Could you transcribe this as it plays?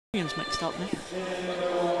Mixed up now.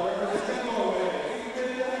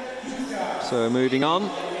 So moving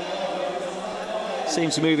on.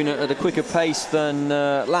 Seems to be moving at a quicker pace than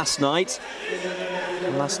last night.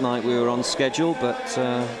 Last night we were on schedule, but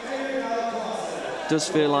does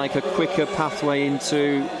feel like a quicker pathway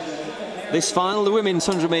into this final. The women's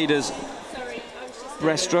 100 metres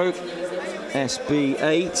breaststroke,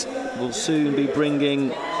 SB8, will soon be bringing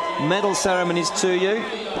medal ceremonies to you.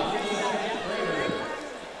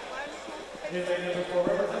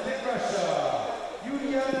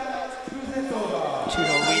 Two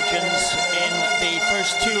Norwegians in the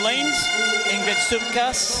first two lanes, Ingrid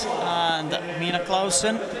Djupskas and Mina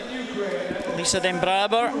Klausen. Lisa Den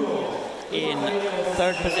Braber in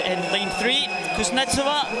lane 3,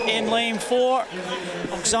 Kuznetsova in lane 4,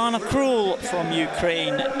 Oksana Khrul from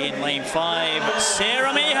Ukraine in lane 5,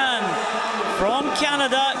 Sarah Mehain from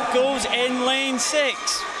Canada goes in lane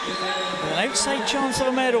 6, with an outside chance of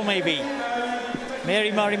a medal maybe.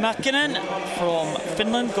 Meri-Maari Makinen from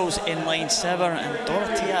Finland goes in lane 7, and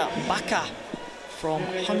Dorottya Baka from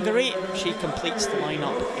Hungary, she completes the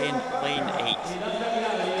lineup in lane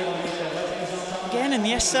 8. Again, in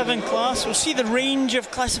the S7 class, we'll see the range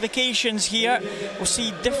of classifications here. We'll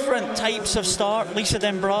see different types of start. Lisa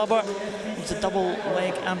Den Braber is a double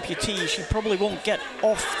leg amputee. She probably won't get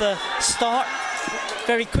off the start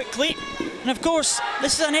very quickly. And of course,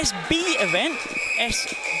 this is an SB event,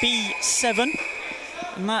 SB7.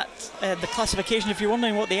 And that, the classification, if you're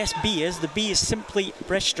wondering what the SB is, the B is simply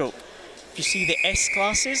breaststroke. If you see the S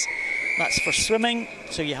classes, that's for swimming,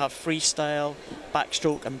 so you have freestyle,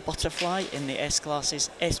 backstroke and butterfly in the S classes.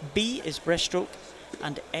 SB is breaststroke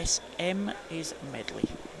and SM is medley.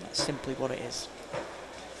 That's simply what it is.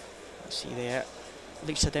 Let's see there,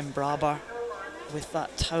 Lisa Den Braber with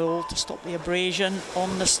that towel to stop the abrasion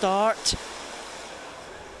on the start.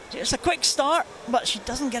 It's a quick start, but she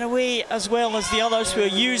doesn't get away as well as the others who are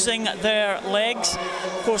using their legs.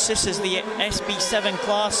 Of course, this is the SB7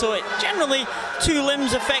 class, so it generally two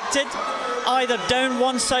limbs affected, either down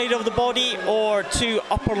one side of the body or two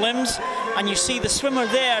upper limbs. And you see the swimmer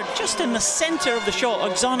there, just in the centre of the shot,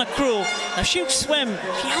 Oksana Khrul. Now she'll swim,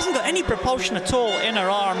 she hasn't got any propulsion at all in her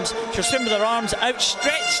arms. She'll swim with her arms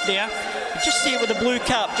outstretched there. You just see it with the blue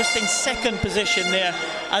cap, just in second position there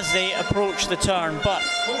as they approach the turn. But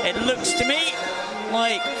it looks to me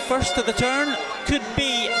like first of the turn could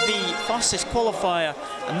be the fastest qualifier,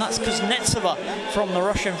 and that's Kuznetsova from the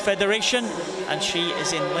Russian Federation, and she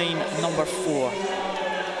is in lane number 4.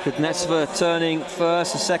 Kuznetsova turning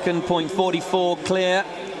first, a second, 0.44 clear,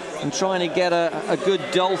 and trying to get a good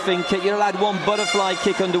dolphin kick. You're allowed one butterfly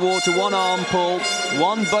kick underwater, one arm pull,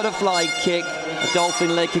 one butterfly kick, a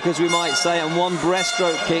dolphin leg kick as we might say, and one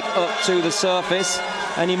breaststroke kick up to the surface.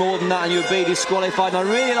 Any more than that and you would be disqualified. And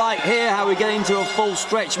I really like here how we get into a full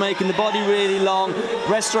stretch, making the body really long.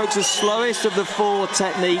 Breaststroke's the slowest of the 4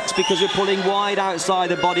 techniques because we're pulling wide outside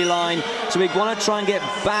the body line. So we want to try and get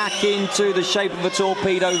back into the shape of a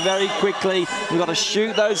torpedo very quickly. We've got to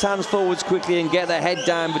shoot those hands forwards quickly and get the head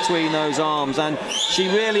down between those arms. And she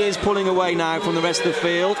really is pulling away now from the rest of the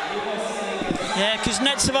field. Yeah,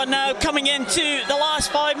 Kuznetsova now coming into the last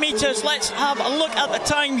 5 metres. Let's have a look at the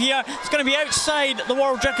time here. It's going to be outside the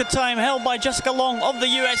world record time held by Jessica Long of the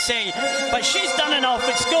USA. But she's done enough.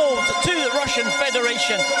 It's gold to the Russian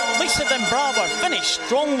Federation. Lisa Den Braber finished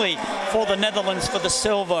strongly for the Netherlands for the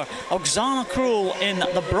silver. Oksana Khrul in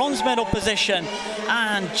the bronze medal position.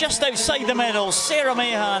 And just outside the medals, Sarah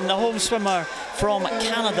Mehain, the home swimmer from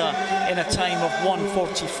Canada, in a time of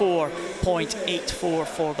 1:44.84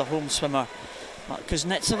 for the home swimmer.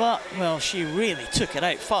 Kuznetsova, well, she really took it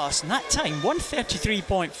out fast, and that time,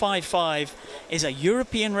 1:33.55, is a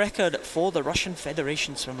European record for the Russian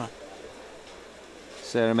Federation swimmer.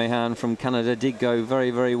 Sarah Mehain from Canada did go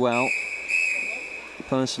very, very well.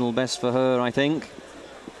 Personal best for her, I think.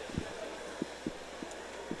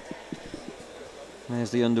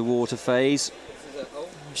 There's the underwater phase.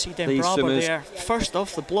 You see Den Braber there, first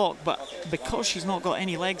off the block, but because she's not got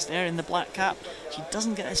any legs there in the black cap, she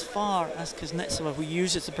doesn't get as far as Kuznetsova, who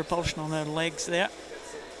uses the propulsion on her legs there.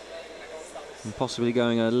 And possibly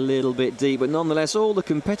going a little bit deep, but nonetheless, all the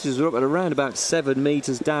competitors are up at around about 7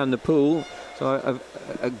 metres down the pool. So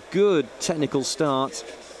a good technical start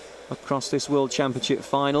across this World Championship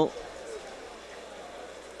final.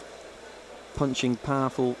 Punching,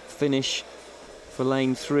 powerful finish for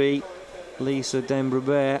lane 3. Lisa Den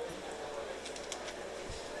Braber.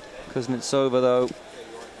 Kuznetsova, though,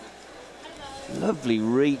 lovely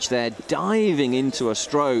reach there, diving into a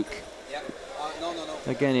stroke.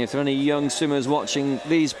 Again, if there are any young swimmers watching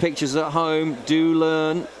these pictures at home, do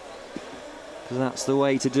learn, because that's the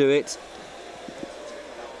way to do it.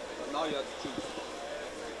 Now you have to choose.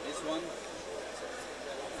 This one.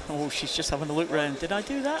 Oh, she's just having a look round. Did I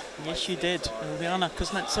do that? Yes, you did. Ulyana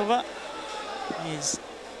Kuznetsova is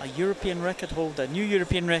a European record holder, new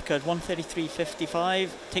European record, 1:33.55.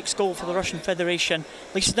 Takes gold for the Russian Federation.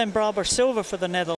 Braber silver for the Netherlands.